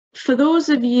For those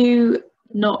of you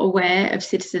not aware of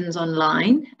Citizens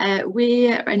Online,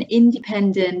 we're an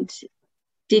independent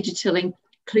digital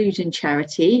inclusion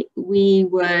charity. We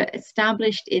were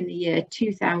established in the year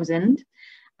 2000,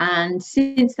 and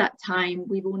since that time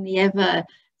we've only ever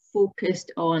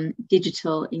focused on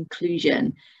digital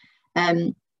inclusion.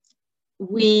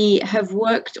 We have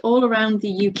worked all around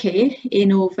the UK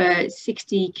in over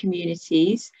 60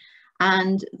 communities,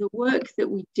 and the work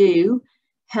that we do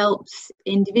helps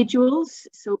individuals.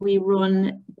 So we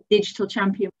run digital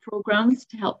champion programs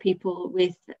to help people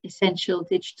with essential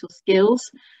digital skills.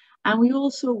 And we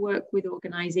also work with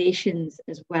organizations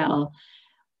as well.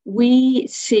 We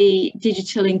see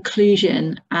digital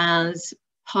inclusion as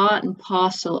part and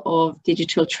parcel of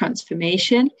digital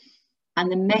transformation. And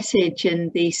the message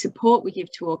and the support we give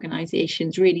to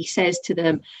organizations really says to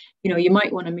them, you know, you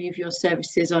might want to move your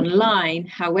services online.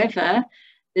 However,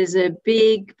 there's a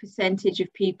big percentage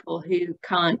of people who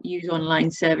can't use online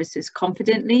services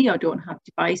confidently or don't have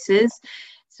devices.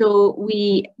 So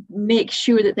we make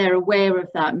sure that they're aware of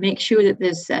that, make sure that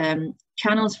there's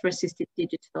channels for assisted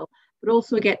digital, but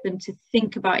also get them to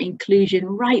think about inclusion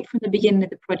right from the beginning of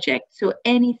the project. So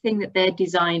anything that they're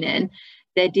designing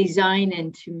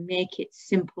to make it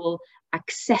simple,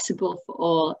 accessible for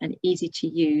all, and easy to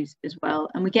use as well.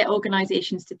 And we get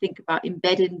organizations to think about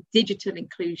embedding digital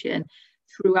inclusion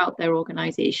throughout their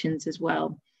organizations as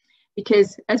well.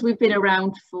 Because as we've been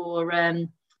around for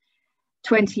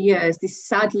 20 years, this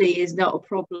sadly is not a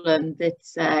problem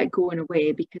that's going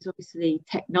away, because obviously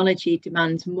technology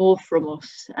demands more from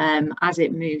us as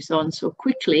it moves on so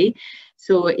quickly.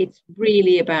 So it's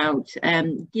really about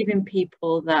giving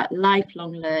people that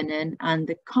lifelong learning and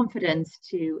the confidence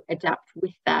to adapt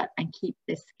with that and keep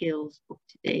their skills up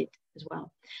to date as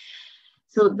well.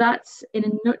 So that's in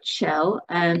a nutshell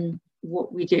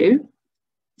what we do.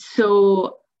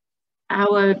 So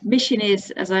our mission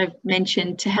is, as I've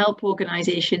mentioned, to help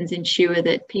organisations ensure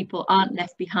that people aren't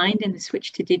left behind in the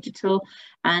switch to digital,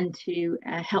 and to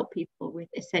help people with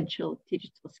essential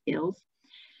digital skills.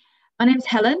 My name's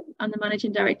Helen. I'm the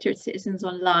Managing Director at Citizens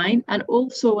Online, and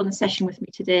also on the session with me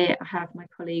today I have my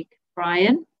colleague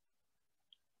Brian. Do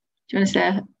you want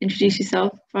to introduce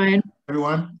yourself, Brian?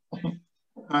 Everyone,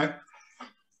 hi.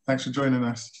 Thanks for joining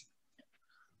us.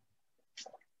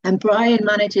 And Brian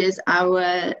manages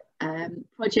our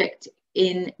project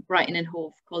in Brighton and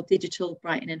Hove called Digital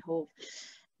Brighton and Hove.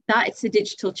 It's a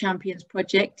Digital Champions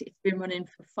project. It's been running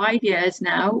for 5 years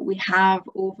now. We have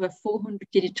over 400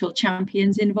 digital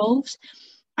champions involved,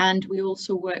 and we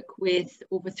also work with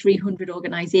over 300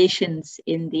 organisations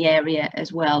in the area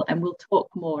as well. And we'll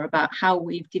talk more about how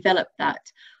we've developed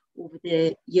that over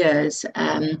the years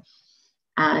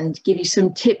and give you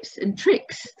some tips and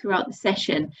tricks throughout the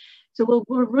session. So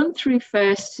we'll run through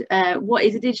first what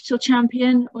is a digital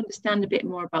champion, understand a bit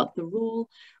more about the role.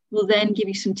 We'll then give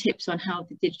you some tips on how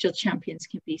the digital champions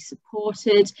can be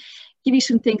supported, give you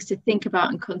some things to think about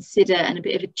and consider, and a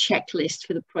bit of a checklist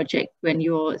for the project when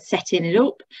you're setting it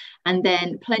up, and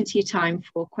then plenty of time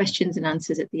for questions and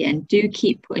answers at the end. Do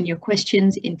keep putting your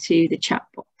questions into the chat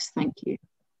box. Thank you.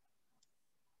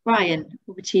 Brian,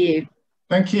 over to you.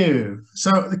 Thank you.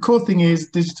 So the core thing is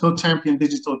digital champion,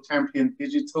 digital champion,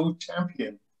 digital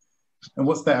champion. And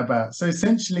what's that about? So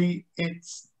essentially,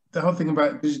 it's the whole thing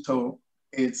about digital.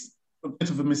 It's a bit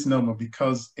of a misnomer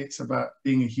because it's about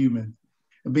being a human.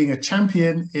 And being a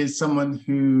champion is someone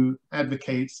who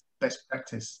advocates best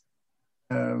practice.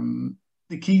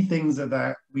 The key things are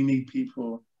that we need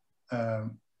people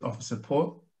offer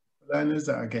support for learners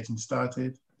that are getting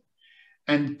started,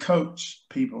 and coach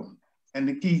people. And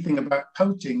the key thing about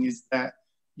coaching is that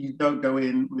you don't go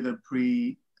in with a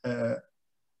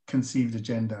preconceived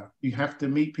agenda. You have to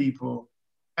meet people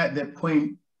at their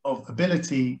point of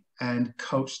ability and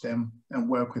coach them and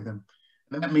work with them.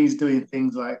 And that means doing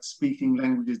things like speaking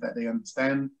languages that they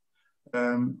understand.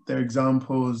 There are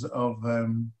examples of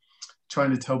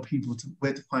trying to tell people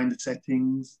where to find the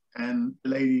settings. And the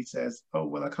lady says, oh,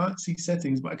 well, I can't see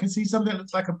settings, but I can see something that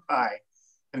looks like a pie.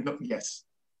 And I go, yes.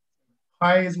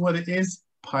 Pi is what it is,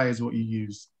 pi is what you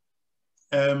use.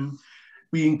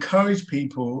 We encourage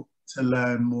people to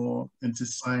learn more and to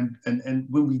sign, and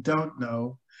when we don't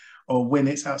know, or when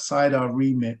it's outside our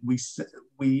remit,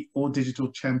 we all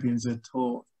digital champions are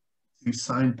taught to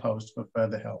signpost for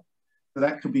further help. So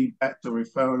that could be back to a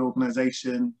referral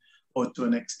organization or to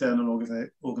an external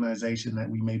organization that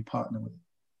we may partner with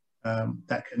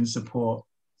that can support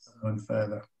someone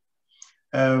further.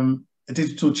 The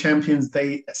digital champions,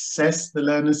 they assess the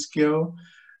learner's skill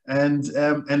and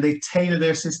they tailor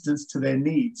their assistance to their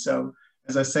needs. So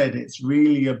as I said, it's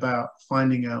really about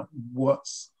finding out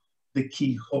what's the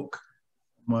key hook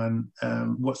someone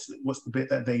what's the bit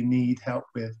that they need help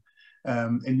with.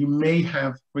 And you may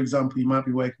have, for example, you might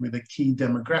be working with a key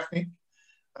demographic,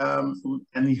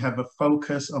 and you have a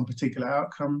focus on particular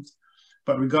outcomes.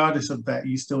 But regardless of that,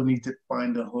 you still need to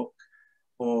find a hook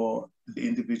for the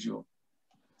individual.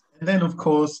 And then, of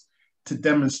course, to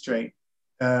demonstrate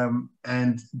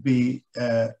and be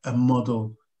a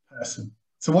model person.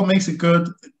 So what makes a good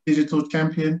digital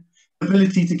champion?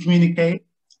 Ability to communicate,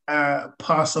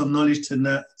 pass on knowledge to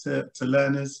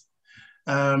learners.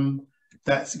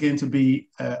 That's going to be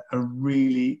a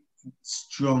really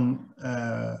strong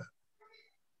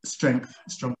strength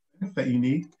that you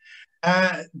need.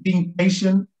 Being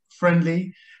patient,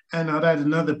 friendly, and I'd add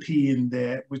another P in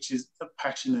there, which is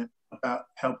passionate about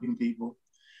helping people.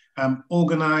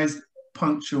 Organized,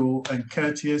 punctual, and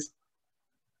courteous.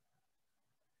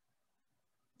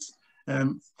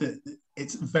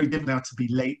 It's very difficult now to be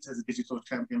late as a digital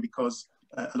champion because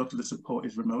a lot of the support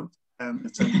is remote,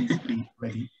 and so you need to be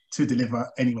ready to deliver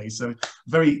anyway. So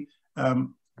very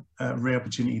rare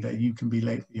opportunity that you can be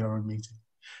late for your own meeting.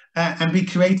 And be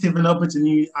creative and open to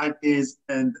new ideas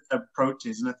and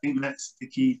approaches. And I think that's the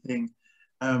key thing.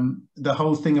 The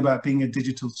whole thing about being a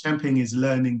digital champion is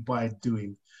learning by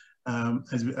doing.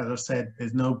 As I said,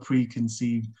 there's no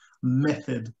preconceived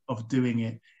method of doing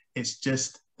it. It's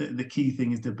just the key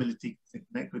thing is the ability to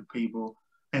connect with people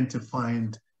and to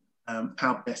find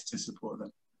how best to support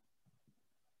them.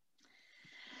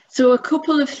 So a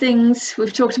couple of things,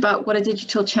 we've talked about what a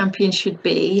digital champion should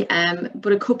be,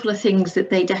 but a couple of things that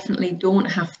they definitely don't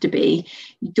have to be.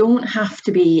 You don't have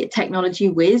to be a technology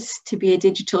whiz to be a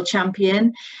digital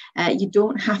champion. You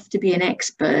don't have to be an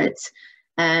expert.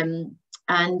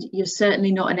 And you're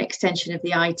certainly not an extension of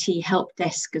the IT help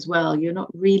desk as well. You're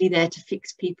not really there to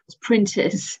fix people's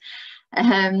printers.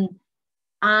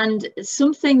 And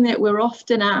something that we're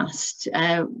often asked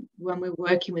when we're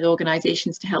working with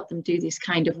organisations to help them do this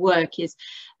kind of work is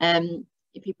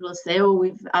people will say, oh,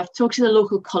 I've talked to the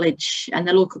local college, and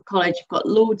the local college have got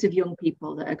loads of young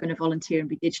people that are going to volunteer and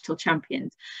be digital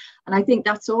champions. And I think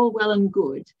that's all well and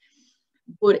good.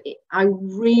 But I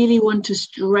really want to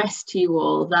stress to you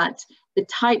all that the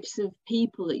types of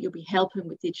people that you'll be helping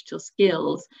with digital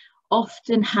skills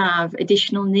often have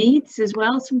additional needs as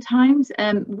well sometimes.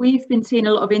 We've been seeing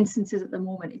a lot of instances at the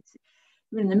moment.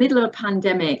 We're in the middle of a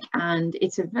pandemic, and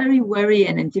it's a very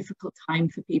worrying and difficult time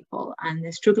for people, and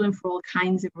they're struggling for all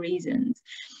kinds of reasons.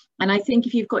 And I think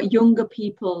if you've got younger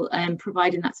people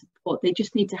providing that support, they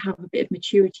just need to have a bit of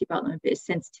maturity about them, a bit of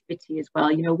sensitivity as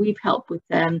well. You know, we've helped with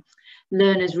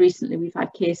learners recently. We've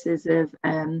had cases of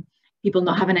people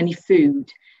not having any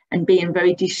food and being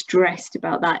very distressed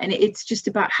about that. And it's just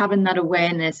about having that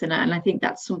awareness. And I think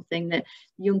that's something that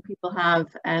young people have,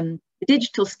 the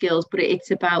digital skills, but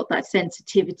it's about that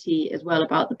sensitivity as well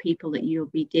about the people that you'll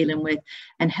be dealing with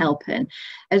and helping.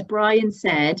 As Brian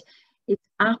said, it's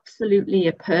absolutely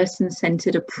a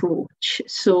person-centered approach.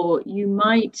 So you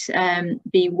might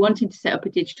be wanting to set up a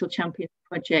digital champion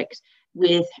project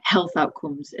with health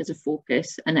outcomes as a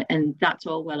focus, and that's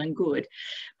all well and good,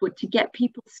 but to get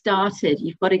people started,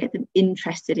 you've got to get them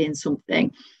interested in something.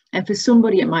 And for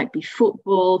somebody it might be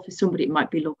football, for somebody it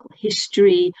might be local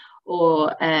history,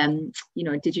 or you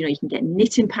know, did you know you can get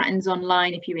knitting patterns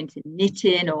online if you're into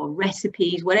knitting, or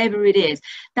recipes, whatever it is.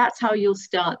 That's how you'll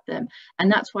start them,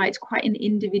 and that's why it's quite an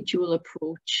individual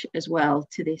approach as well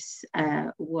to this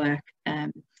work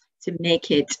to make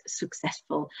it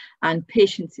successful. And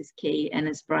patience is key, and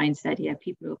as Brian said, yeah,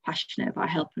 people who are passionate about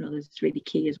helping others is really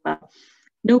key as well.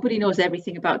 Nobody knows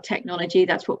everything about technology.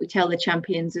 That's what we tell the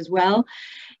champions as well.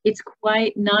 It's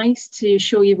quite nice to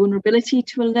show your vulnerability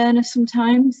to a learner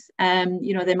sometimes.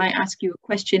 You know, they might ask you a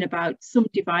question about some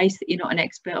device that you're not an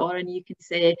expert on, and you can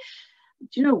say,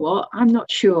 do you know what, I'm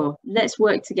not sure, let's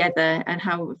work together and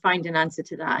find an answer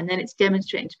to that. And then it's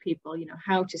demonstrating to people, you know,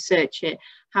 how to search it,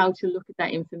 how to look at that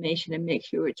information and make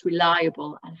sure it's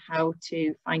reliable, and how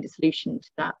to find a solution to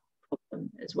that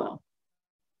problem as well.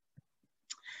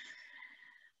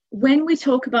 When we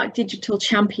talk about digital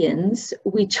champions,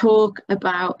 we talk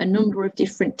about a number of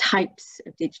different types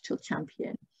of digital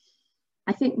champion.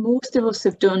 I think most of us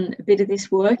have done a bit of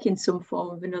this work in some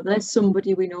form or another.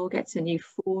 Somebody we know gets a new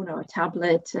phone or a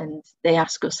tablet, and they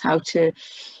ask us how to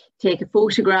take a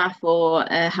photograph, or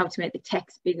how to make the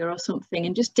text bigger or something,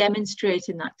 and just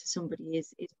demonstrating that to somebody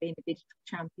is being a digital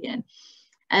champion.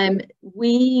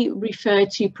 We refer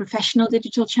to professional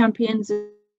digital champions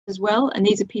as well, and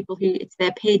these are people who it's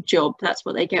their paid job. That's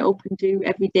what they get up and do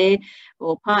every day,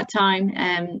 or part-time.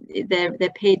 They're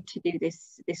paid to do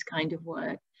this kind of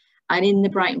work. And in the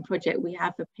Brighton project, we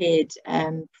have a paid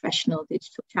professional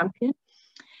digital champion.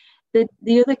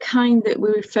 The other kind that we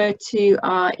refer to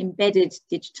are embedded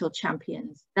digital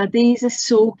champions. Now, these are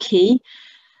so key.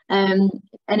 An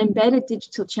embedded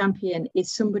digital champion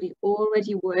is somebody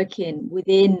already working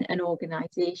within an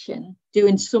organization,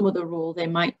 doing some other role. They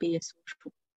might be a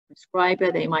social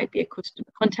prescriber, they might be a customer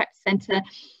contact center,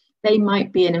 they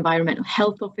might be an environmental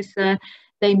health officer,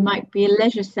 they might be a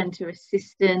leisure centre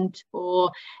assistant,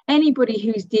 or anybody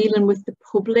who's dealing with the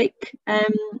public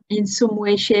in some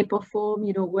way, shape or form,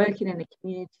 you know, working in a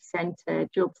community centre,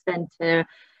 job centre,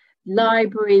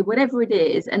 library, whatever it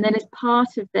is. And then as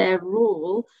part of their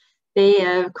role, they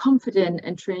are confident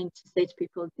and trained to say to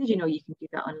people, did you know you can do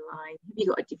that online? Have you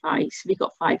got a device? Have you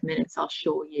got 5 minutes? I'll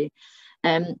show you.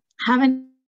 Having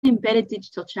embedded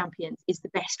digital champions is the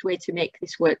best way to make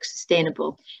this work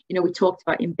sustainable. You know, we talked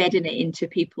about embedding it into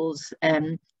people's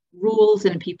roles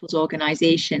and people's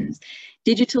organizations.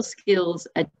 Digital skills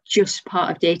are just part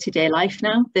of day-to-day life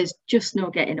now. There's just no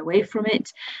getting away from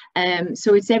it.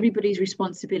 So it's everybody's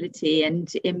responsibility,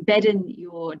 and embedding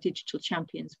your digital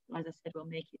champions, as I said, will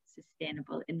make it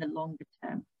sustainable in the longer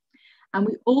term. And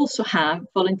we also have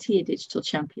volunteer digital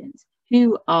champions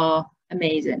who are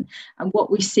amazing. And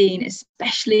what we've seen,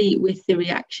 especially with the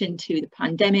reaction to the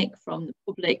pandemic from the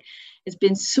public, has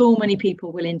been so many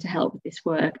people willing to help with this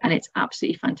work, and it's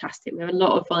absolutely fantastic. We have a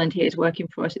lot of volunteers working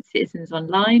for us at Citizens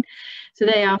Online, so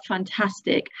they are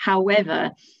fantastic.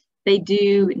 However, they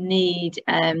do need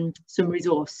some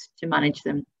resource to manage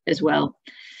them as well.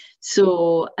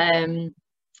 So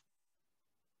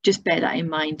just bear that in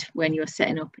mind when you're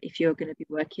setting up, if you're going to be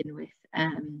working with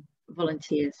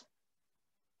volunteers.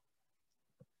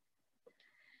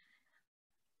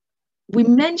 We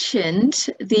mentioned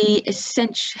the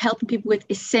essential, helping people with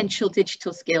essential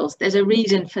digital skills. There's a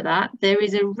reason for that. There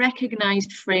is a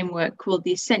recognised framework called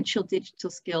the Essential Digital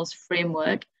Skills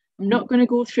Framework. I'm not going to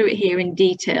go through it here in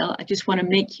detail. I just want to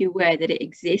make you aware that it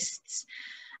exists.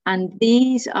 And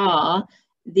these are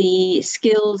the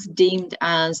skills deemed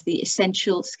as the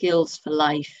essential skills for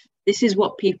life. This is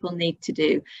what people need to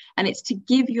do. And it's to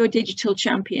give your digital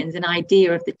champions an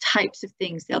idea of the types of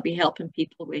things they'll be helping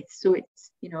people with. So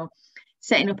it's, you know,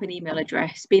 setting up an email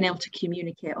address, being able to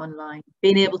communicate online,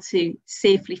 being able to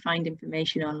safely find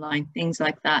information online, things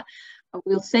like that.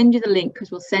 We'll send you the link because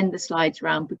we'll send the slides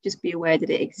around, but just be aware that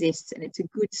it exists, and it's a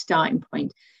good starting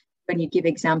point when you give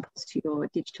examples to your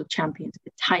digital champions of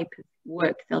the type of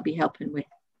work they'll be helping with.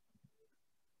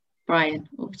 Brian,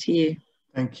 over to you.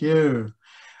 Thank you.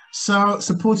 So,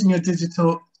 supporting your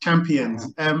digital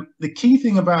champions. The key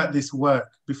thing about this work,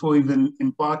 before even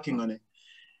embarking on it,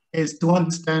 is to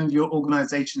understand your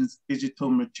organization's digital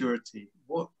maturity.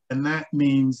 And that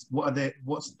means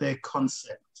what's their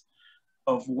concept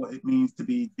of what it means to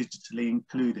be digitally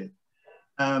included.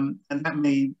 And that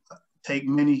may take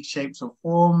many shapes or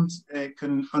forms. It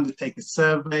can undertake a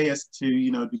survey as to,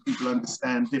 you know, do people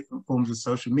understand different forms of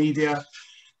social media,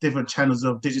 different channels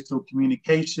of digital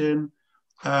communication,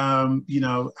 you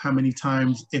know, how many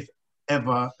times, if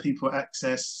ever, people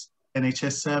access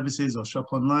NHS services or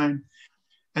shop online.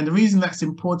 And the reason that's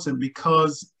important,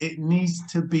 because it needs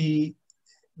to be,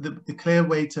 the clear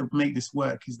way to make this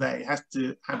work is that it has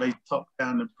to have a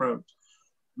top-down approach.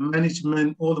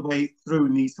 Management all the way through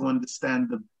needs to understand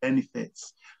the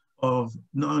benefits of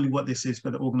not only what this is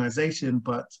for the organization,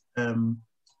 but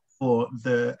for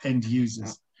the end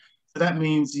users. So that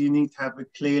means you need to have a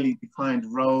clearly defined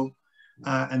role,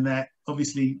 and that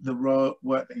obviously the role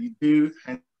work that you do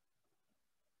has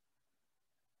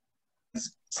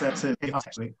certain,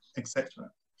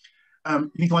 etc.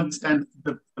 You need to understand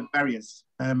the barriers.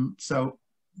 So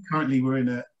currently we're in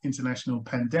an international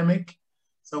pandemic.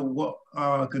 So what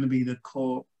are going to be the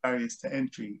core barriers to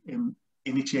entry in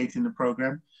initiating the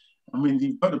program? And when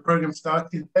you've got the program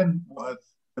started, then what are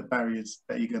the barriers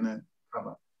that you're going to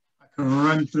cover? I can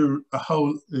run through a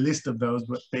whole list of those,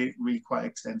 but they're really quite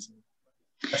extensive.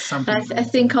 I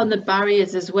think on the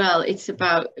barriers as well, it's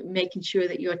about making sure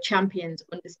that your champions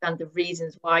understand the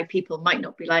reasons why people might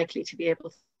not be likely to be able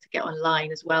to get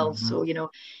online as well. Mm-hmm. So, you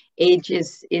know, age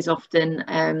is often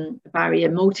a barrier.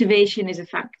 Motivation is a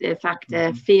factor.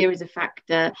 Mm-hmm. Fear is a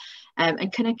factor,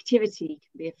 and connectivity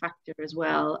can be a factor as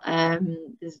well.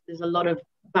 There's a lot of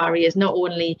barriers, not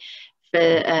only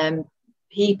for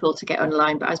people to get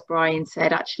online, but as Brian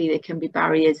said, actually there can be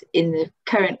barriers in the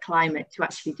current climate to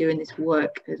actually doing this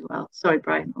work as well. Sorry,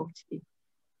 Brian, over to you.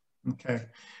 Okay.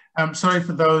 Sorry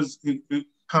for those who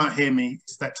can't hear me.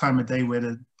 It's that time of day where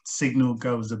the signal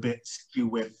goes a bit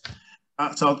skew-with.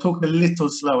 So I'll talk a little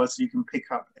slower so you can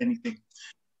pick up anything.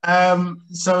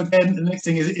 So again, the next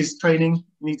thing is training.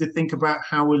 You need to think about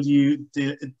how will you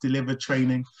deliver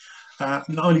training.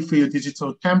 not only for your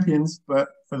digital champions, but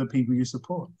for the people you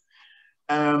support.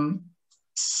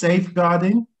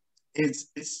 Safeguarding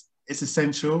it's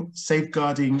essential.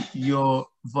 Safeguarding your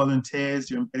volunteers,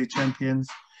 your embedded champions,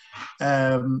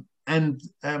 and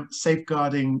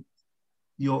safeguarding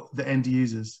the end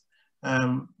users.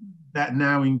 That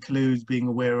now includes being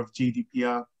aware of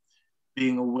GDPR,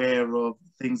 being aware of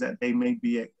things that they may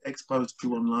be exposed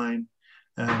to online.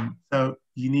 So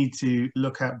you need to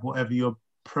look at whatever your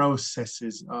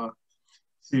processes are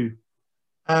too.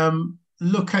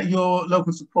 Look at your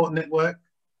local support network.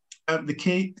 The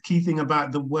key thing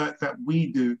about the work that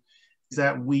we do is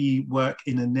that we work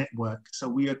in a network. So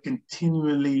we are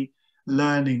continually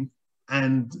learning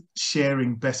and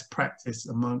sharing best practice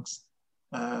amongst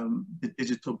the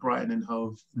Digital Brighton and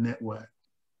Hove network.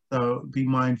 So be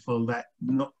mindful that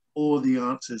not all the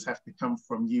answers have to come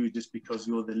from you just because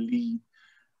you're the lead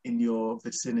in your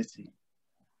vicinity.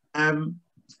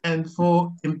 And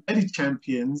for embedded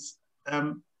champions,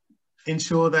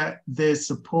 ensure that there's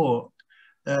support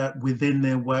within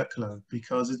their workload,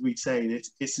 because as we say,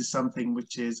 this is something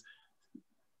which is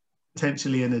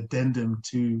potentially an addendum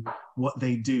to what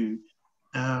they do.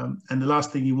 And the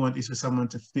last thing you want is for someone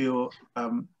to feel,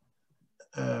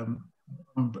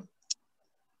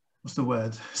 what's the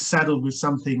word, saddled with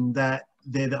something that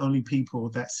they're the only people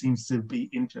that seems to be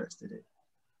interested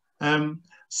in.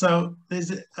 So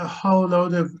there's a whole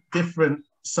load of different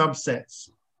subsets,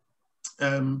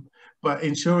 but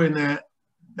ensuring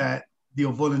that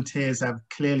your volunteers have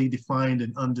clearly defined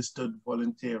and understood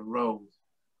volunteer roles.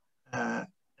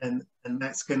 And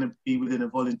that's going to be within a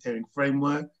volunteering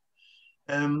framework.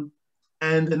 And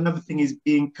another thing is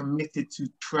being committed to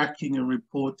tracking and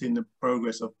reporting the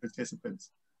progress of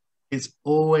participants. It's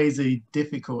always a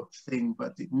difficult thing,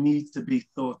 but it needs to be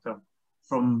thought of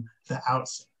from the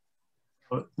outset.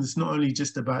 But it's not only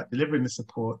just about delivering the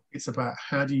support, it's about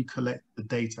how do you collect the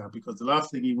data, because the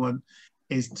last thing you want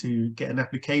is to get an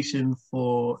application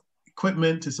for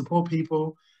equipment to support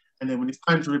people. And then when it's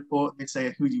time to report, they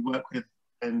say, who do you work with?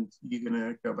 And you're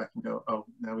gonna go back and go, oh,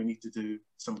 now we need to do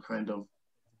some kind of,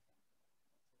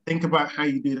 think about how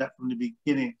you do that from the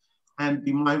beginning and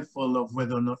be mindful of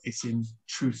whether or not it's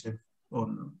intrusive or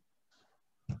not.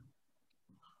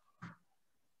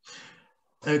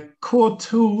 A core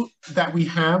tool that we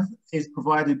have is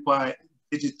provided by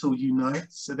Digital Unite.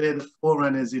 So they're the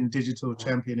forerunners in digital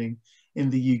championing in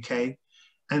the UK.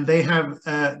 And they have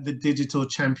the Digital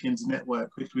Champions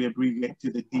Network, which we abbreviate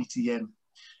to the DTN.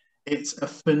 It's a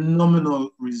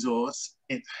phenomenal resource.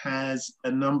 It has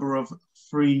a number of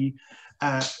free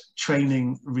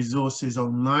training resources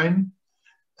online.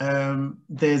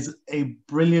 There's a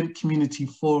brilliant community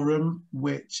forum,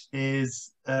 which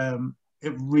is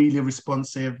really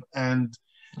responsive and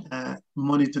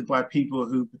monitored by people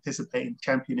who participate in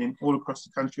championing all across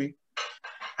the country.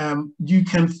 You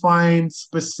can find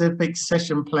specific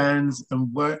session plans and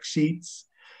worksheets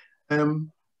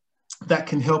that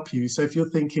can help you. So if you're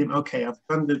thinking, okay, I've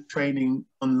done the training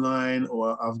online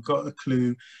or I've got a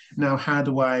clue, now how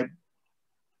do I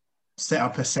set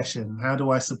up a session? How do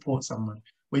I support someone?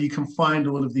 Where you can find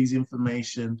all of these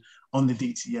information on the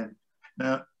DTN.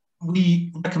 Now,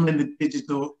 we recommend the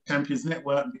Digital Champions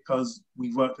Network because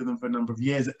we've worked with them for a number of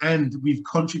years and we've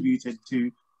contributed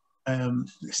to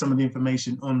some of the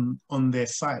information on their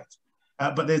site.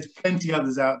 But there's plenty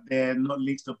others out there, not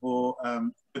least of all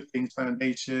Good Things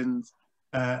Foundations,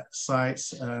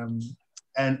 sites,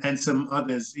 and some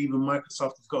others. Even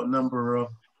Microsoft has got a number of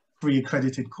free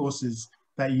accredited courses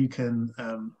that you can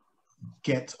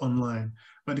get online.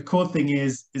 But the core thing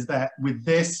is that with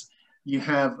this, you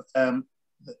have,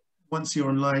 once you're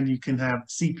online, you can have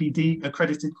CPD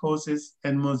accredited courses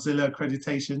and Mozilla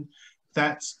accreditation.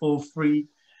 That's all free.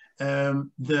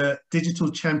 The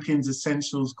Digital Champions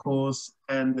Essentials course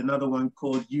and another one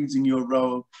called Using Your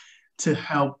Role to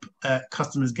Help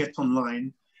Customers Get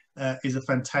Online is a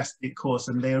fantastic course,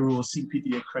 and they are all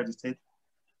CPD accredited.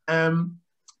 Can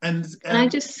I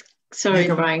just, sorry,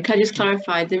 Brian, can I just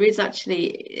clarify? There is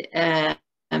actually,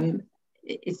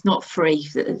 it's not free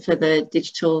for the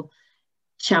Digital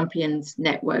Champions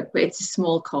Network, but it's a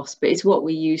small cost, but it's what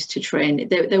we use to train.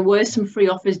 There were some free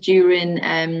offers during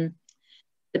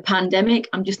the pandemic.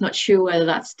 I'm just not sure whether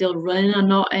that's still running or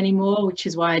not anymore, which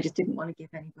is why I just didn't want to give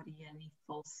anybody any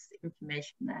false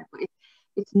information there. But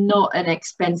it's not an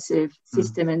expensive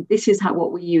system, and this is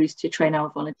what we use to train our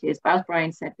volunteers. But as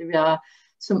Brian said, there are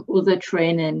some other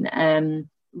training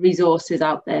resources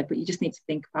out there, but you just need to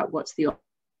think about what's the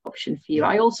option for you.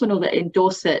 I also know that in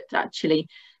Dorset, actually,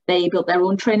 they built their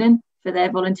own training for their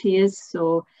volunteers.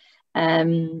 So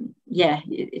Yeah,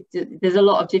 there's a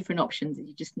lot of different options, and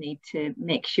you just need to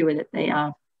make sure that they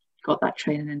are got that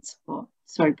training and support.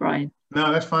 Sorry, Brian.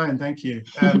 No, that's fine. Thank you.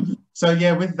 So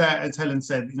yeah, with that, as Helen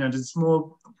said, there's a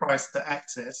small price to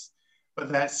access,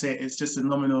 but that's it. It's just a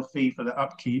nominal fee for the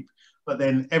upkeep. But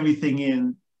then everything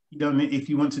you don't need, if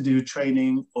you want to do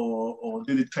training or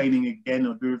do the training again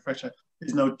or do a refresher,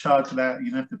 there's no charge for that. You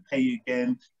don't have to pay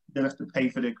again. You don't have to pay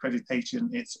for the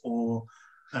accreditation. It's all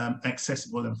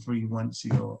accessible and free once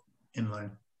you're in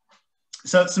line.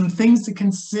 So some things to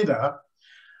consider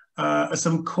are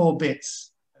some core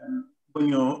bits when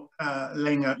you're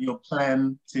laying out your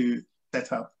plan to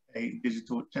set up a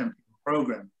digital champion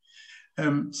program.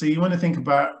 So you want to think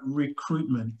about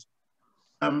recruitment.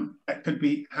 That could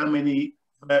be how many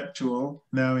virtual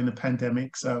now in the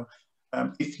pandemic. So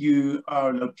if you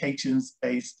are a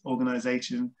locations-based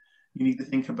organization, you need to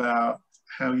think about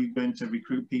how you're going to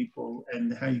recruit people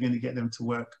and how you're going to get them to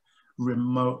work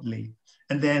remotely.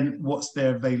 And then what's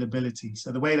their availability?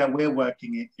 So the way that we're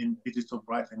working it in Digital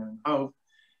Brighton and Hove,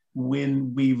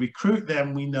 when we recruit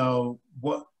them, we know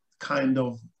what kind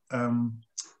of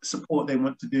support they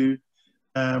want to do.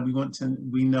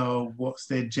 We know what's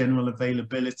their general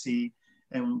availability,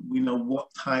 and we know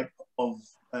what type of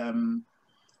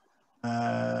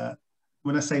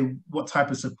when I say what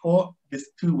type of support, there's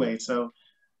two ways. So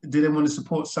do they want to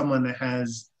support someone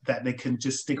that they can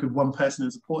just stick with one person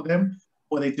and support them,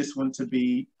 or they just want to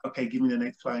be, okay, give me the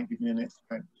next client, give me the next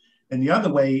client. And the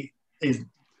other way is,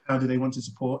 how do they want to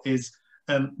support is,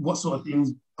 what sort of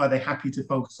things are they happy to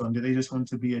focus on? Do they just want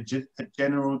to be a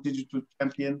general digital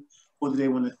champion, or do they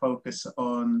want to focus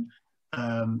on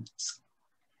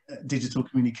digital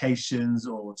communications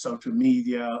or social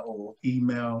media or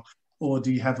email, or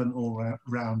do you have an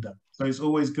all-rounder? So it's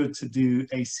always good to do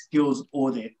a skills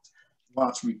audit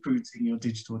whilst recruiting your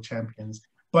digital champions,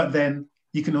 but then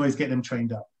you can always get them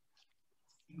trained up.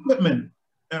 Equipment,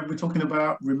 we're talking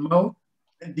about remote.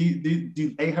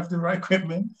 Do they have the right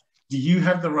equipment? Do you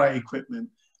have the right equipment?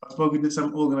 I've spoken to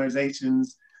some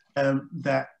organizations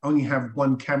that only have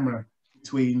one camera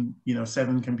between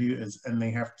 7 computers, and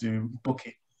they have to book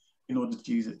it in order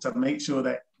to use it. So make sure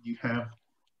that you have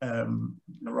the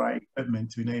right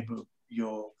equipment to enable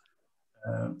your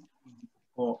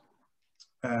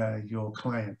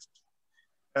clients.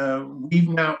 We've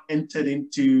now entered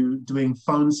into doing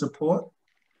phone support.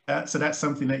 So that's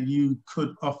something that you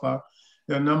could offer.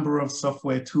 There are a number of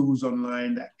software tools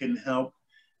online that can help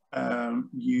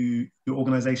your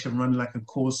organization run like a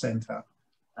call center.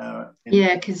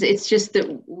 Yeah, because it's just that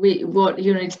what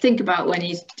you need to think about when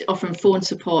he's offering phone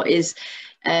support is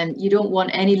you don't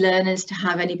want any learners to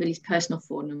have anybody's personal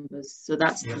phone numbers. So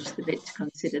that's just the bit to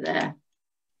consider there.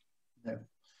 Yeah.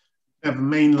 You have a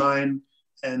main line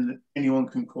and anyone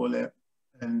can call it.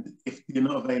 And if you're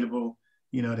not available,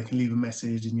 they can leave a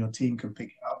message and your team can pick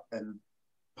it up and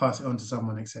pass it on to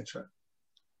someone, etc.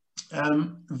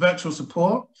 Virtual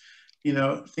support,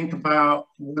 think about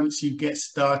once you get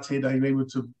started, are you able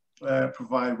to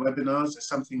provide webinars? It's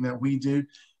something that we do,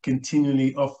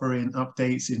 continually offering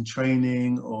updates in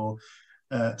training or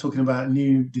talking about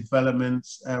new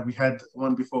developments. We had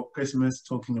one before Christmas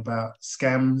talking about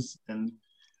scams, and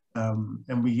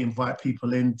we invite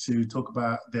people in to talk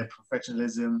about their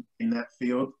professionalism in that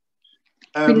field.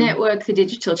 We network the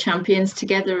digital champions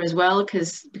together as well,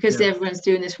 because everyone's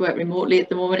doing this work remotely at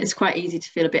the moment. It's quite easy to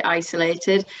feel a bit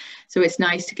isolated. So it's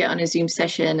nice to get on a Zoom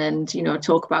session and,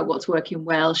 talk about what's working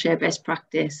well, share best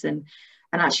practice, and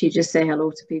actually just say hello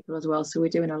to people as well. So we're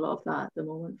doing a lot of that at the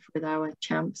moment with our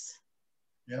champs.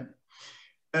 Yeah.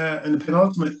 And the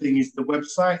penultimate thing is the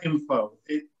website info.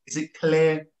 Is it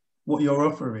clear what your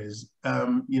offer is?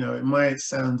 It might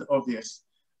sound obvious,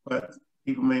 but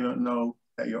people may not know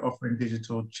that you're offering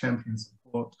digital champion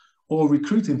support or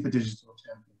recruiting for digital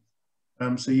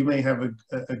champions. So you may have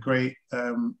a great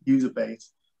user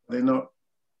base, but they're not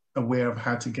aware of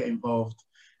how to get involved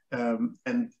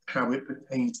and how it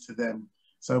pertains to them.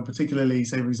 So particularly,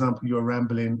 say, for example, you're a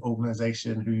rambling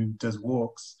organization who does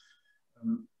walks,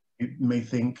 you may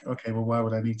think, okay, well, why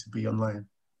would I need to be online?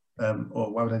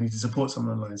 Or why would I need to support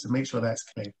someone online? So make sure that's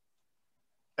clear.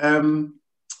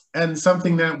 And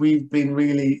something that we've been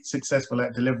really successful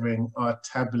at delivering are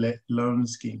tablet loan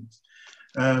schemes.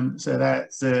 So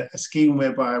that's a scheme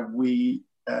whereby we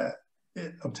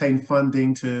obtain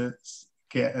funding to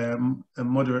get a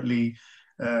moderately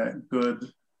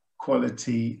good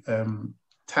quality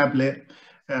tablet.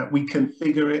 We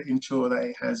configure it, ensure that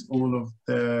it has all of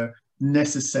the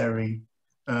necessary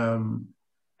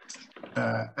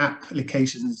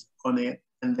applications on it,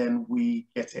 and then we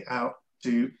get it out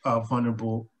to our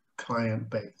vulnerable client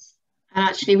base. And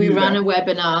actually, we do ran that. a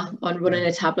webinar on running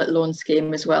a tablet loan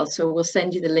scheme as well. So we'll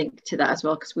send you the link to that as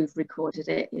well, because we've recorded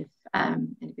it if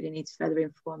anybody needs further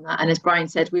info on that. And as Brian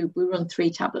said, we run 3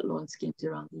 tablet loan schemes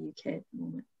around the UK at the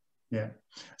moment. Yeah.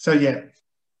 So, yeah.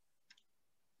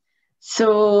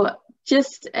 So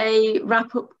just a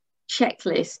wrap-up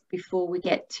checklist before we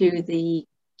get to the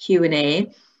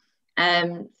Q&A.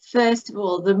 First of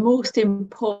all, the most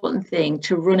important thing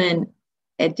to running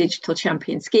a digital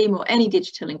champion scheme or any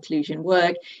digital inclusion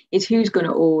work is who's going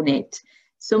to own it.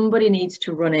 Somebody needs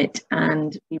to run it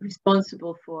and be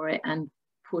responsible for it and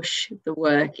push the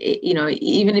work. You know,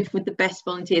 even if with the best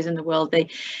volunteers in the world,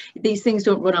 these things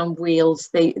don't run on wheels.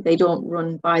 They don't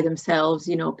run by themselves.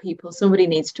 You know, somebody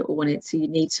needs to own it. So you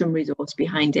need some resource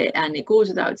behind it. And it goes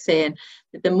without saying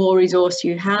that the more resource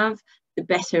you have, the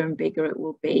better and bigger it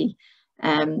will be.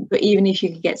 But even if you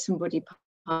could get somebody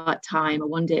part-time or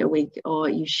 1 day a week, or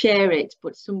you share it,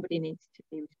 but somebody needs to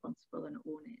be responsible and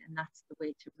own it, and that's the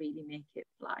way to really make it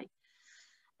fly.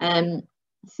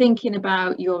 Thinking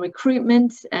about your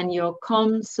recruitment and your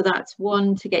comms, so that's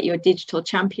 1, to get your digital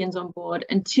champions on board,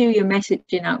 and 2, your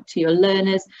messaging out to your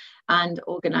learners and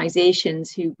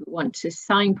organisations who want to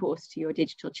signpost to your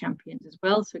digital champions as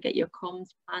well, so get your comms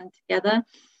plan together.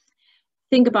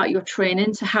 Think about your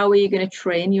training, so how are you going to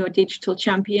train your digital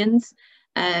champions?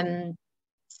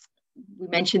 We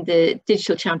mentioned the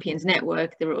Digital Champions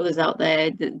Network. There are others out there,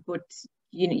 but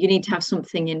you need to have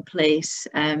something in place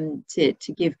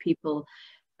to give people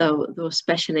those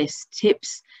specialist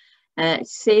tips.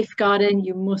 Safeguarding,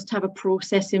 you must have a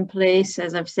process in place.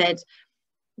 As I've said,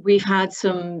 we've had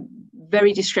some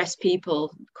very distressed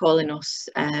people calling us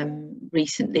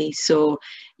recently, so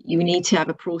you need to have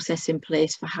a process in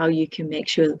place for how you can make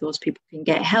sure that those people can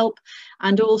get help,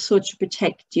 and also to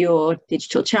protect your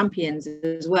digital champions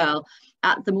as well.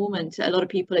 At the moment, a lot of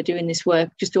people are doing this work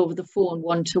just over the phone,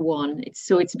 one-to-one.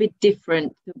 So it's a bit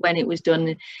different when it was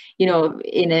done, you know,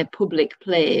 in a public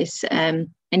place. And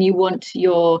you want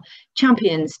your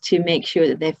champions to make sure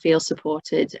that they feel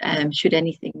supported, should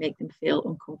anything make them feel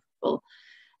uncomfortable.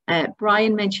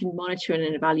 Brian mentioned monitoring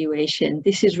and evaluation.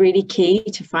 This is really key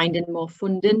to finding more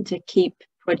funding to keep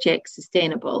projects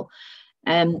sustainable.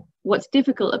 What's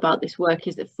difficult about this work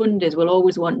is that funders will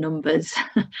always want numbers.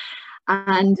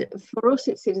 And for us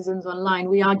at Citizens Online,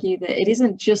 we argue that it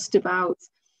isn't just about,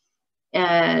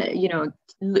 you know,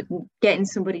 getting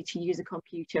somebody to use a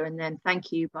computer and then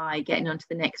thank you by getting on to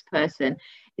the next person.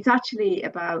 It's actually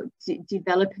about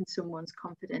developing someone's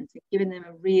confidence and giving them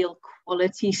a real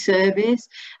quality service.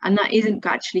 And that isn't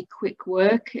actually quick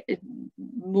work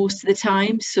most of the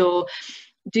time. So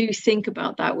do think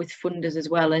about that with funders as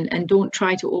well, and don't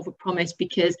try to overpromise,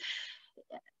 because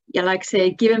yeah, like I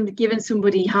say, giving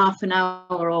somebody half an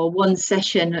hour or 1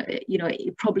 session, you know,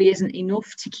 it probably isn't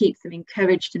enough to keep them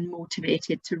encouraged and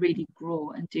motivated to really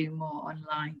grow and do more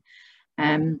online.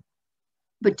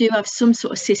 But do have some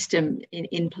sort of system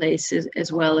in place as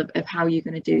well of how you're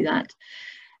going to do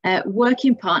that. Work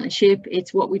in partnership,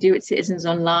 it's what we do at Citizens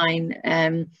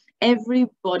Online.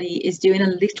 Everybody is doing a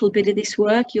little bit of this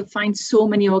work. You'll find so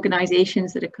many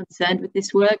organisations that are concerned with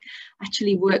this work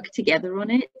actually work together on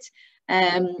it.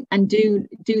 And do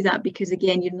that, because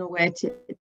again, you know where to,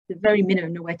 the very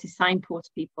minimum, know where to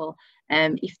signpost people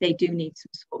if they do need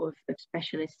some sort of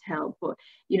specialist help. But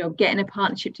you know, getting a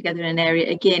partnership together in an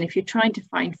area, again, if you're trying to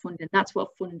find funding, that's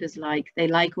what funders like. They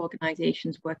like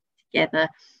organisations working together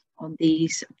on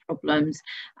these problems,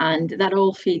 and that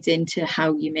all feeds into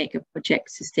how you make a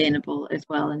project sustainable as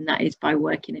well, and that is by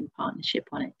working in partnership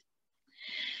on it.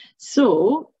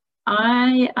 So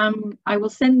I will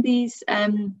send these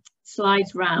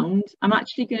slides round. I'm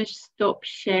actually going to stop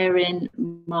sharing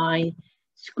my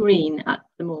screen at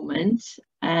the moment,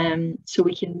 so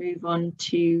we can move on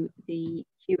to the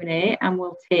Q&A, and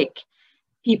we'll take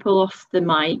people off the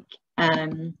mic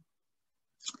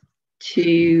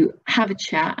to have a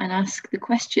chat and ask the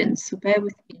questions. So bear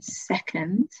with me a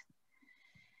second.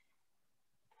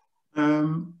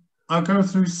 I'll go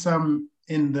through some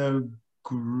in the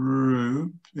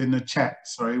group, in the chat,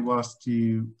 sorry, whilst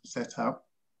you set up.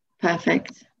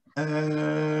 Perfect.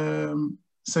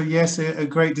 So yes, a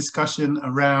great discussion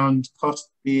around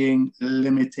cost being a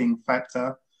limiting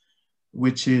factor,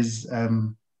 which is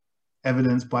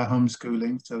evidenced by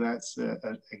homeschooling. So that's a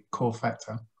core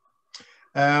factor.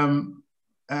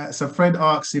 So Fred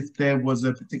asks if there was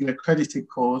a particular accredited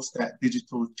course that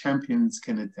digital champions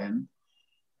can attend.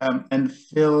 And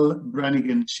Phil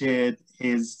Brannigan shared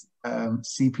his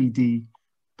CPD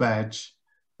badge,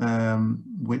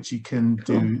 which you can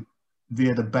do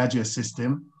via the Badger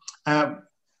system. The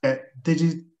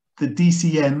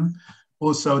DCN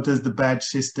Also does the badge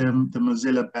system, the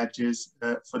Mozilla badges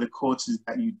for the courses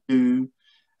that you do.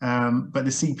 But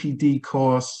the CPD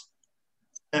course,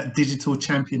 Digital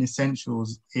Champion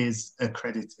Essentials, is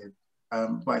accredited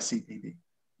by CPD.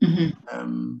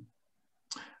 Mm-hmm.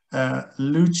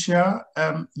 Lucia,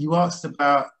 you asked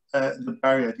about the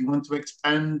barrier. Do you want to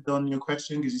expand on your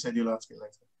question? Because you said you'll ask it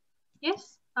later.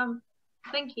 Yes,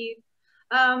 thank you.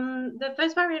 The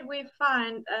first barrier we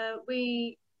find,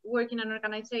 we work in an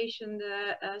organization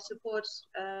that supports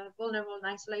vulnerable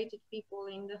and isolated people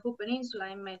in the Hope Peninsula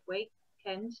in Medway,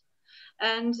 Kent.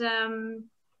 And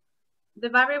the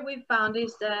barrier we found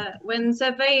is that when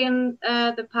surveying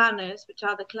the partners, which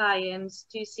are the clients,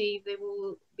 to see if they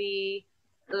will be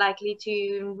likely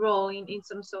to enroll in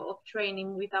some sort of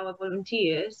training with our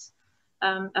volunteers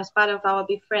as part of our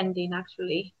befriending,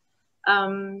 actually.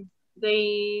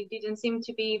 They didn't seem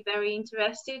to be very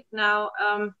interested. Now,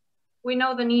 we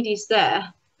know the need is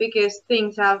there because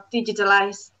things are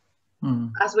digitalized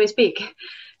as we speak.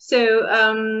 So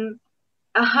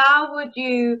how would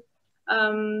you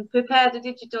prepare the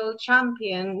digital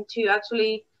champion to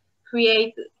actually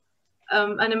create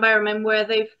an environment where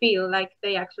they feel like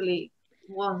they actually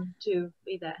want to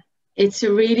be there? It's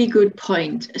a really good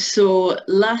point. So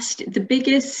the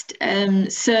biggest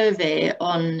survey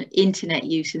on internet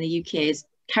use in the UK is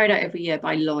carried out every year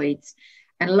by Lloyds.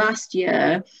 And last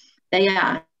year, they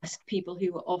asked people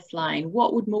who were offline,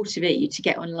 what would motivate you to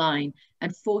get online?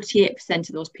 And 48%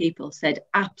 of those people said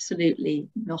absolutely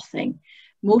nothing.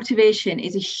 Motivation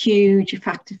is a huge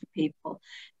factor for people.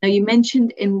 Now, you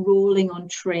mentioned enrolling on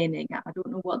training. I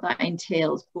don't know what that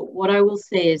entails, but what I will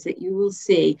say is that you will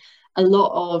see a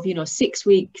lot of, 6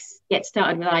 weeks, get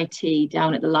started with IT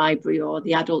down at the library or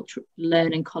the adult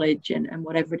learning college and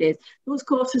whatever it is. Those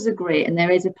courses are great and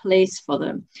there is a place for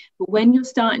them. But when you're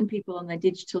starting people on their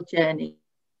digital journey,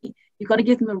 you've got to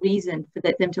give them a reason for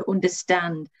them to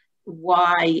understand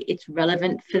why it's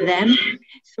relevant for them.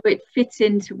 So it fits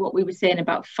into what we were saying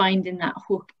about finding that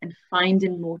hook and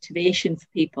finding motivation for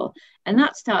people. And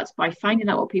that starts by finding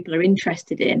out what people are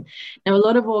interested in. Now, a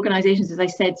lot of organizations, as I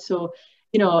said,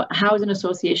 a housing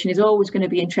association is always going to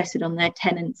be interested in their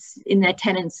tenants,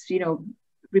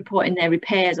 reporting their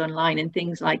repairs online and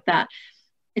things like that.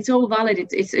 It's all valid,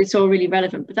 it's all really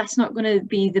relevant, but that's not going to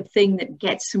be the thing that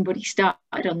gets somebody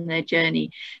started on their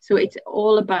journey. So it's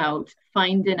all about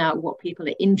finding out what people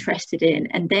are interested in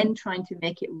and then trying to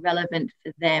make it relevant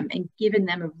for them and giving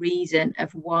them a reason of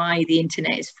why the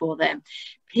internet is for them.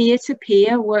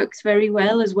 Peer-to-peer works very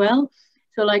well as well.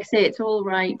 So like I say, it's all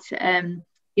right,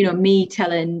 me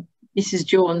telling Mrs.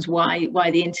 Jones why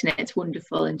the internet's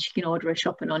wonderful and she can order her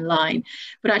shopping online,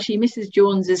 but actually Mrs.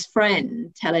 Jones's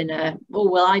friend telling her, oh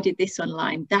well, I did this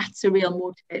online, that's a real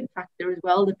motivating factor as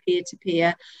well, the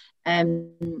peer-to-peer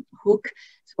hook.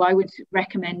 So I would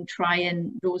recommend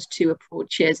trying those two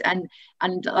approaches. And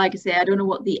like I say, I don't know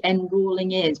what the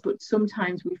enrolling is, but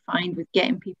sometimes we find with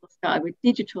getting people started with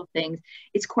digital things,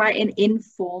 it's quite an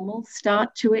informal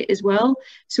start to it as well.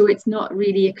 So it's not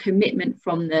really a commitment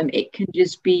from them. It can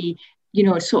just be,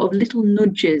 sort of little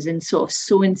nudges and sort of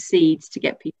sowing seeds to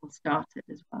get people started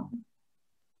as well.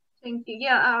 Thank you.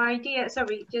 Yeah, our idea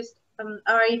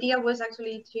was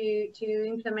actually to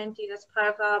implement it as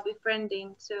part of our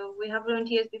befriending. So we have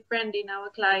volunteers befriending our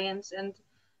clients and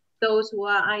those who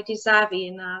are IT savvy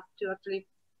enough to actually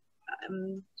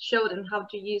show them how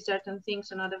to use certain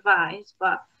things on a device,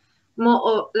 but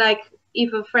more like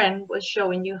if a friend was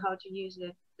showing you how to use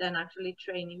it than actually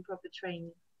proper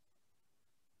training.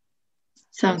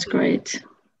 Sounds great.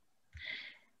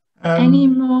 Any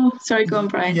more? Sorry, go on,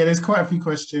 Brian. Yeah, there's quite a few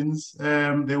questions.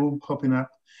 They're all popping up.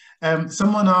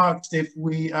 Someone asked if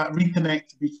we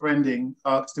Reconnect Befriending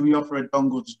asked, do we offer a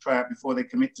dongle to try out before they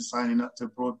commit to signing up to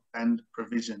broadband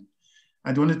provision?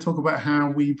 And do you want to talk about how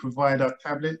we provide our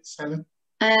tablets, Helen?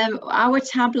 Our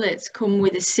tablets come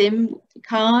with a SIM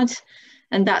card,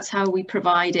 and that's how we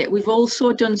provide it. We've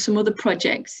also done some other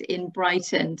projects in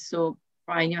Brighton. So,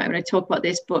 Brian, you might want to talk about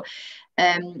this, but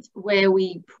where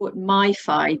we put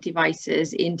MiFi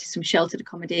devices into some sheltered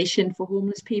accommodation for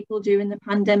homeless people during the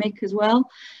pandemic as well.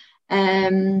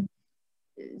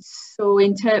 So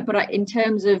in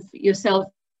terms of yourself,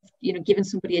 giving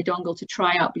somebody a dongle to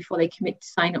try out before they commit to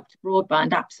sign up to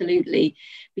broadband, absolutely.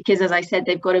 Because as I said,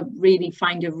 they've got to really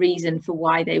find a reason for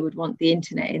why they would want the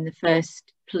internet in the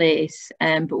first place.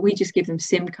 But we just give them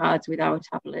SIM cards with our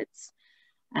tablets.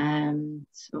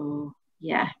 So,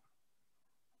 yeah.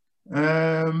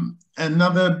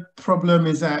 Another problem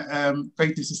is that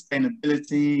Creative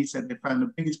Sustainability said they found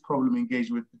the biggest problem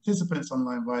engaging with participants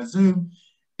online via Zoom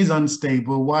is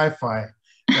unstable Wi-Fi.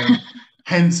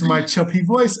 Hence my choppy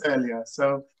voice earlier.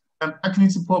 So How can you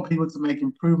support people to make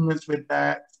improvements with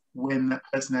that when that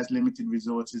person has limited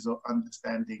resources or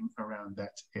understanding around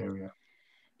that area?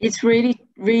 It's really,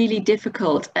 really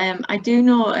difficult. I do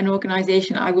know an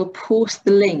organisation, I will post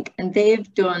the link, and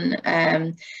they've done,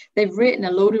 they've written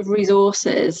a load of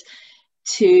resources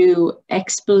to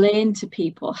explain to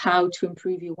people how to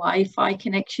improve your Wi-Fi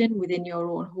connection within your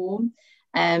own home.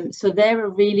 So they're a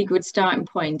really good starting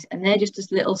point, and they're just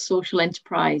this little social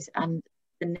enterprise, and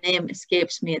the name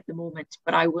escapes me at the moment,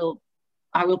 but I will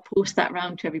post that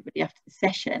round to everybody after the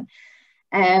session.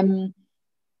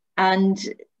 And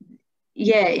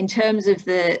yeah, in terms of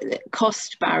the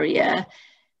cost barrier,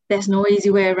 there's no easy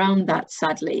way around that,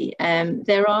 sadly.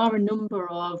 There are a number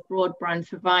of broadband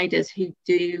providers who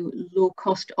do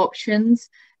low-cost options.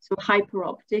 So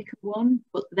Hyperoptic one,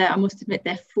 but I must admit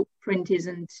their footprint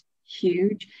isn't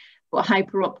huge. But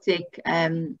Hyperoptic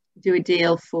do a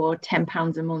deal for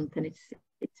 £10 a month, and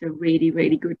it's a really,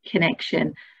 really good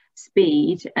connection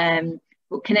speed.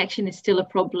 But connection is still a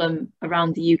problem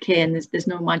around the UK, and there's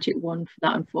no magic wand for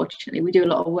that, unfortunately. We do a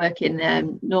lot of work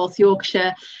in North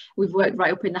Yorkshire. We've worked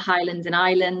right up in the Highlands and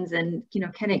Islands, and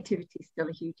connectivity is still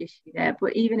a huge issue there.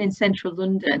 But even in central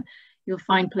London, you'll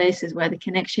find places where the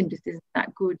connection just isn't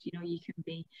that good. You can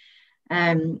be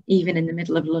even in the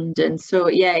middle of London. So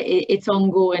yeah, it's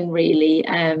ongoing really,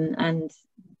 and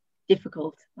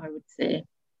difficult, I would say.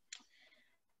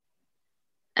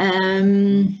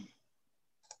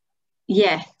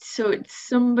 Yeah, so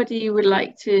somebody would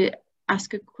like to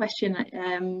ask a question.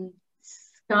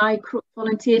 Sky Crook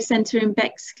Volunteer Centre in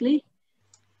Bexley.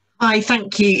 Hi,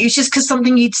 thank you. It's just because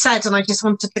something you'd said and I just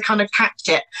wanted to kind of catch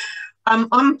it.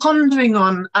 I'm pondering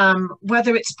on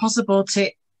whether it's possible to,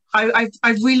 I've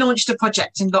relaunched a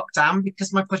project in lockdown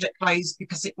because my project closed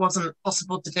because it wasn't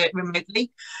possible to do it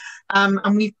remotely.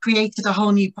 And we've created a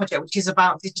whole new project which is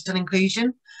about digital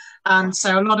inclusion. And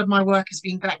so a lot of my work has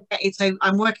been backdated. So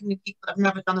I'm working with people that have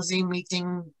never done a Zoom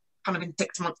meeting kind of in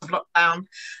 6 months of lockdown.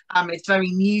 It's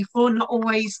very new for, not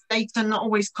always data, not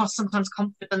always cost, sometimes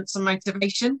confidence and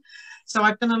motivation. So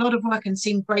I've done a lot of work and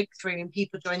seen breakthrough in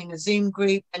people joining a Zoom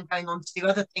group and going on to do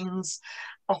other things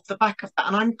off the back of that.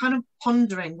 And I'm kind of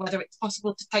pondering whether it's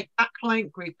possible to take that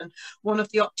client group and one of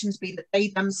the options be that they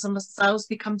themselves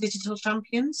become digital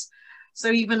champions. So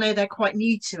even though they're quite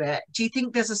new to it, do you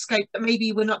think there's a scope that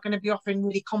maybe we're not going to be offering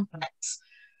really complex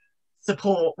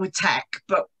support with tech,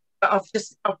 but of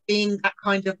being that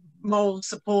kind of moral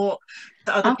support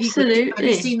to other people? Have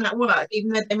you seen that work,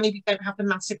 even though they maybe don't have the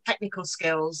massive technical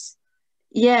skills?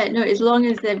 Yeah, no, as long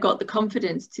as they've got the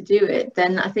confidence to do it,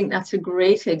 then I think that's a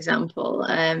great example,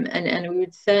 and we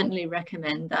would certainly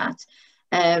recommend that.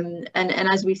 And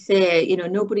as we say,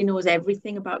 nobody knows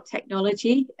everything about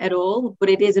technology at all, but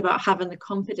it is about having the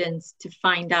confidence to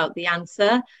find out the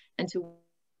answer and to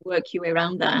work your way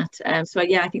around that. So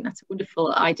yeah, I think that's a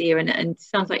wonderful idea, and it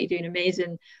sounds like you're doing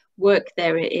amazing work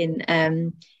there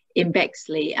in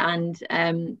Bexley, and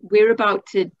we're about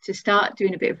to start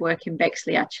doing a bit of work in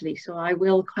Bexley actually, so I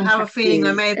will contact you. I have a feeling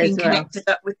I may have been connected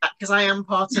up with that because I am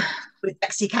part of with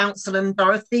Bexley Council and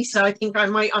Dorothy, so I think I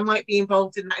might be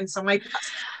involved in that in some way.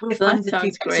 That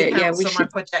sounds great. Yeah, we should, my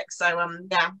project, so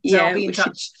yeah, I'll be in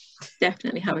touch.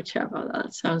 Definitely have a chat about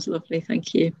that. Sounds lovely.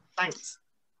 Thank you. Thanks.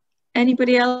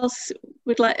 Anybody else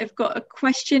have got a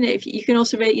question? If you can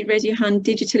also raise your hand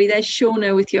digitally. There's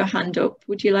Shona with your hand up.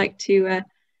 Would you like to?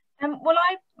 Well,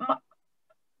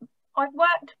 I've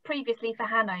worked previously for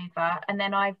Hanover, and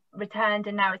then I've returned,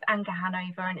 and now it's Anchor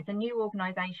Hanover, and it's a new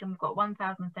organisation. We've got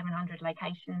 1,700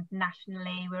 locations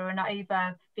nationally. We're an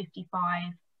over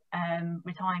 55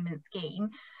 retirement scheme,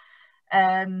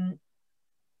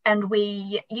 and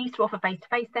we used to offer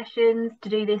face-to-face sessions to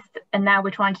do this, and now we're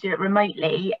trying to do it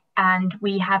remotely. And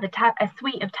we have a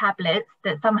suite of tablets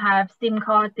that some have SIM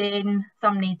cards in,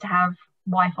 some need to have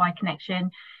Wi-Fi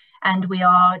connection, and we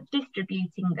are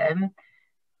distributing them.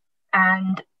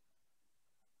 And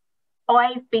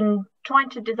I've been trying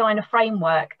to design a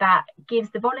framework that gives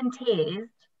the volunteers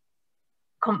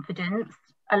confidence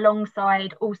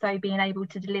alongside also being able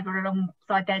to deliver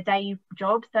alongside their day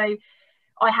job. So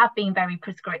I have been very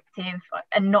prescriptive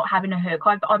and not having a hook.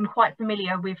 I'm quite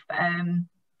familiar with,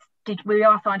 we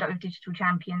are signed up with Digital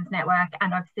Champions Network,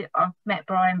 and I've met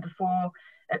Brian before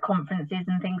at conferences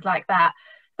and things like that.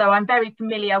 So I'm very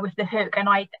familiar with the hook, and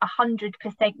I 100%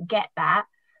 get that.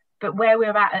 But where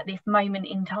we're at this moment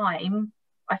in time,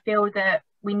 I feel that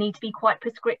we need to be quite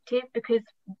prescriptive, because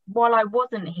while I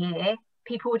wasn't here,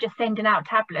 people were just sending out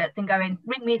tablets and going,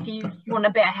 ring me if you want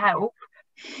a bit of help.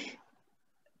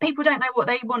 People don't know what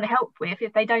they want help with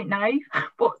if they don't know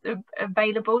what's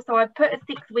available. So I've put a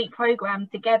 6-week program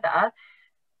together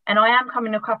And I am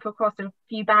coming across a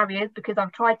few barriers because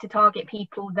I've tried to target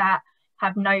people that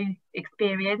have no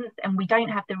experience, and we don't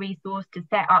have the resource to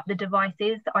set up the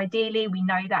devices. Ideally, we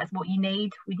know that's what you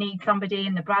need. We need somebody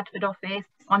in the Bradford office.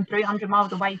 I'm 300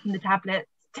 miles away from the tablets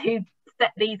to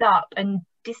set these up and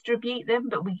distribute them,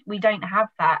 but we don't have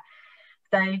that.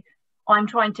 So I'm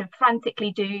trying to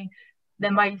frantically do the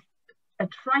most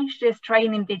atrocious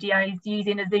training videos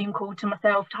using a Zoom call to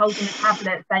myself, holding a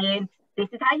tablet, saying, this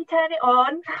is how you turn it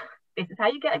on, this is how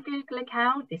you get a Google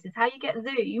account, this is how you get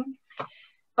Zoom.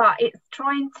 But it's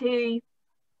trying to,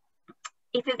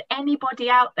 if there's anybody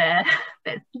out there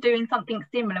that's doing something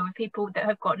similar with people that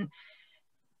have got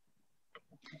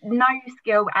no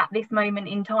skill at this moment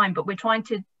in time, but we're trying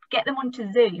to get them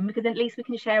onto Zoom because at least we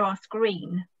can share our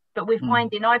screen. But we're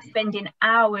finding I'm spending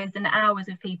hours and hours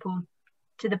with people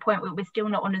to the point where we're still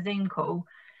not on a Zoom call,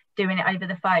 doing it over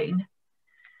the phone.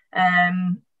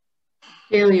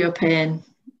 Feel your pain.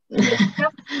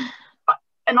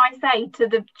 And I say to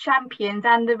the champions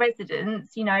and the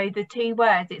residents, you know, the two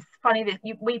words, it's funny that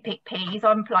we pick P's.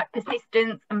 I'm like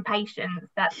persistence and patience.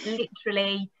 That's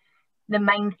literally the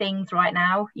main things right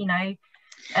now, you know.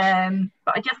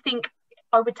 But I just think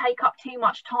I would take up too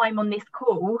much time on this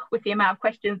call with the amount of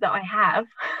questions that I have.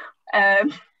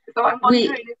 So I'm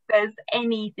wondering if there's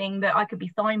anything that I could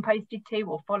be signposted to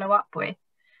or follow up with.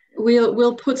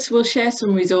 We'll share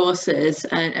some resources,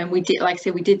 and we did, like I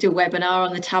said, we did do a webinar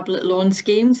on the tablet loan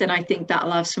schemes, and I think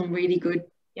that'll have some really good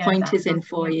pointers in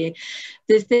for you.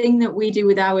 The thing that we do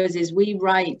with ours is we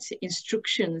write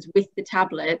instructions with the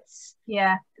tablets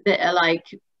that are like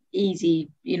easy,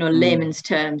 you know, layman's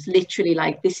terms, literally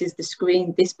like this is the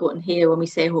screen, this button here when we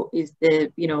say is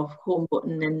the, you know, home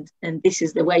button, and this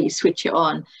is the way you switch it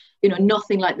on, you know,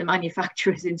 nothing like the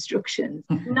manufacturer's instructions.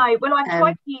 No, well, I've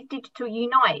tried to use Digital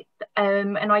Unite,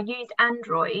 and I used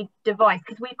Android device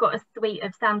because we've got a suite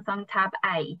of Samsung Tab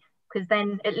A, because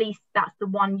then at least that's the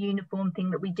one uniform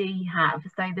thing that we do have.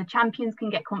 So the champions can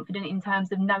get confident in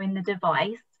terms of knowing the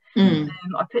device.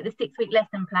 I put the 6-week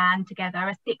lesson plan together,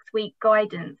 a 6-week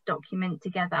guidance document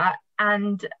together,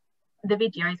 and the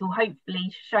videos will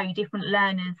hopefully show different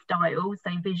learners' styles,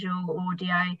 so visual,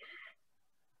 audio,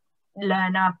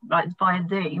 learner, like via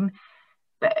Zoom.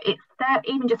 But it's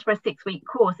even just for a 6-week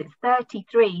course, it's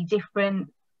 33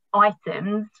 different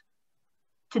items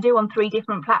to do on 3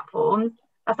 different platforms.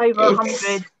 That's over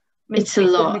 100 it's a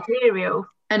lot material.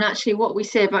 And actually what we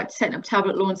say about setting up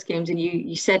tablet loan schemes, and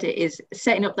you said it, is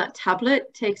setting up that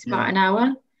tablet takes about an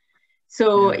hour.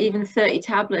 So even 30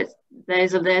 tablets,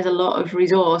 there's a lot of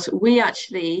resource. We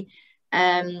actually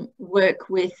work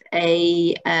with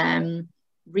a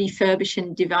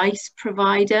refurbishing device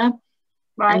provider,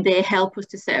 and they help us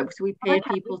to set up. So we pay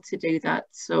people to do that.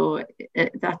 So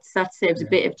that saves a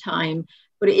bit of time,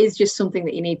 but it is just something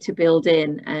that you need to build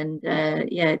in. And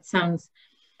it sounds...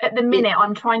 At the minute,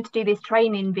 I'm trying to do this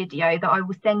training video that I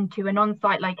will send to an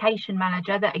on-site location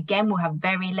manager that again will have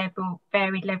varied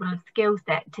level of skill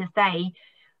set to say,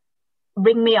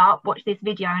 ring me up, watch this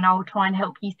video, and I will try and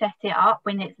help you set it up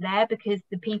when it's there, because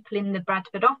the people in the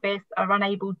Bradford office are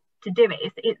unable to do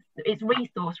it. It's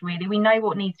resource really. We know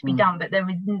what needs to be done, but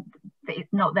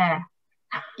it's not there.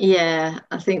 Yeah,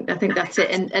 I think that's it.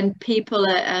 And people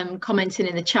are commenting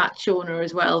in the chat, Shona,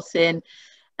 as well, saying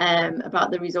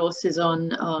about the resources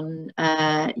on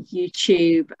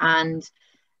YouTube, and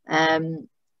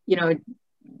you know,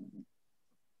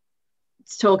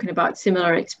 it's talking about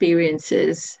similar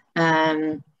experiences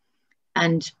and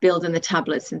building the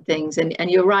tablets and things.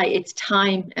 And you're right, it's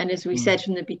time. And as we said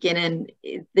from the beginning,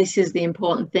 this is the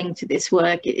important thing to this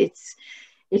work. It's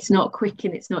not quick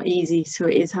and it's not easy, so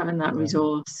it is having that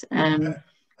resource.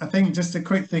 I think just a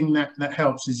quick thing that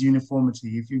helps is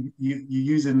uniformity. If you're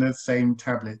using the same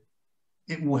tablet,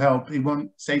 it will help. It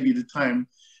won't save you the time,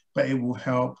 but it will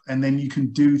help. And then you can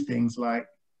do things like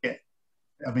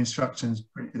have instructions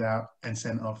printed out and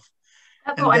sent off.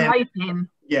 That's what I'm hoping.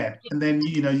 Yeah, and then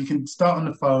you know you can start on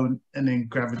the phone and then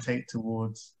gravitate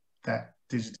towards that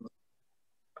digital.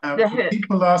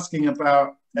 People asking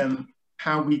about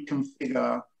how we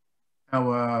configure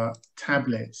our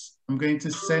tablets. I'm going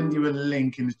to send you a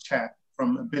link in the chat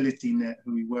from AbilityNet,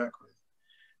 who we work with,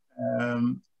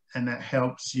 and that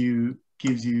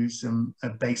gives you a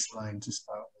baseline to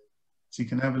start with. So you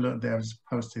can have a look there. I've just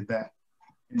posted that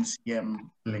NCM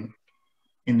link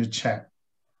in the chat.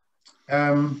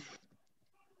 I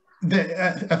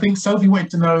think Sophie wanted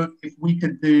to know if we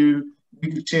could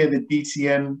share the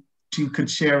DCN. She could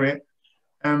share it.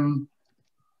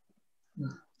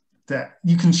 That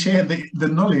you can share the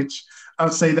knowledge. I'll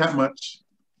say that much.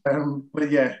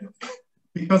 But yeah,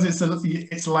 because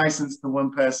it's licensed to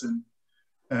one person,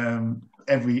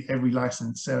 every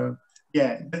license. So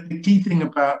yeah, the key thing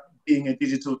about being a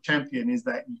digital champion is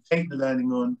that you take the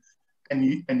learning on and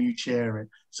you share it.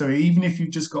 So even if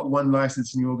you've just got one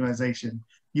license in your organization,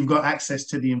 you've got access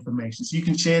to the information. So you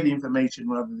can share the information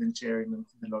rather than sharing them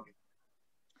to the login.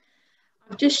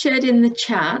 I've just shared in the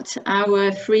chat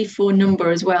our free phone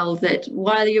number as well, that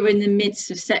while you're in the midst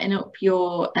of setting up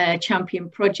your champion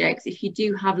projects, if you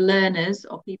do have learners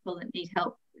or people that need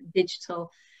help with digital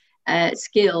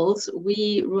skills,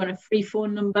 we run a free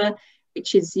phone number,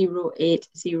 which is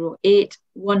 0808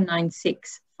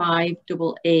 196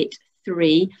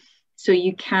 5883. So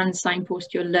you can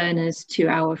signpost your learners to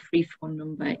our free phone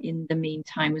number in the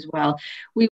meantime as well. We